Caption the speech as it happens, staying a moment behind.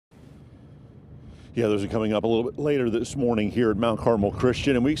Yeah, those are coming up a little bit later this morning here at Mount Carmel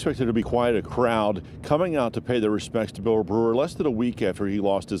Christian, and we expect there to be quite a crowd coming out to pay their respects to Bill Brewer. Less than a week after he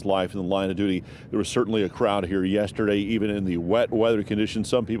lost his life in the line of duty, there was certainly a crowd here yesterday, even in the wet weather conditions.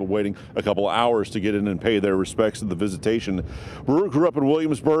 Some people waiting a couple hours to get in and pay their respects to the visitation. Brewer grew up in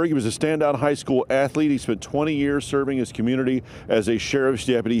Williamsburg. He was a standout high school athlete. He spent 20 years serving his community as a sheriff's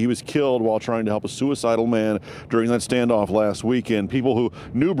deputy. He was killed while trying to help a suicidal man during that standoff last weekend. People who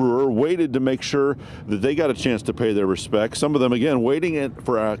knew Brewer waited to make sure that they got a chance to pay their respects. Some of them, again, waiting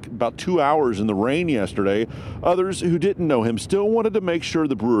for about 2 hours in the rain yesterday. Others who didn't know him still wanted to make sure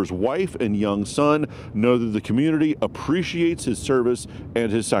the Brewer's wife and young son know that the community appreciates his service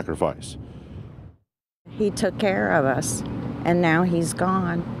and his sacrifice. He took care of us, and now he's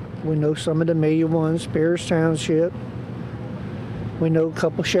gone. We know some of the major ones, Spears Township. We know a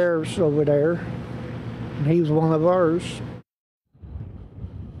couple sheriffs over there, and he was one of ours.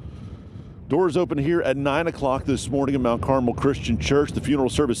 Doors open here at 9 o'clock this morning at Mount Carmel Christian Church. The funeral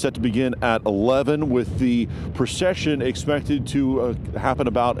service set to begin at 11, with the procession expected to happen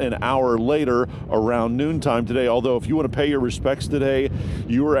about an hour later, around noontime today. Although if you want to pay your respects today,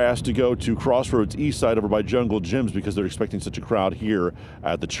 you are asked to go to Crossroads East Side over by Jungle Gyms because they're expecting such a crowd here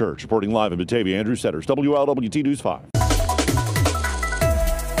at the church. Reporting live in Batavia, Andrew Setters, WLWT News 5.